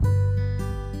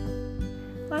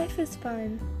life is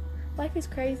fun. Life is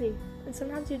crazy, and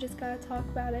sometimes you just gotta talk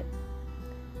about it.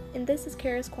 And this is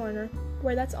Cara's Corner,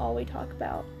 where that's all we talk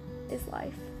about is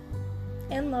life,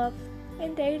 and love,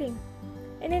 and dating,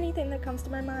 and anything that comes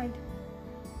to my mind.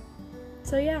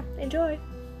 So yeah, enjoy!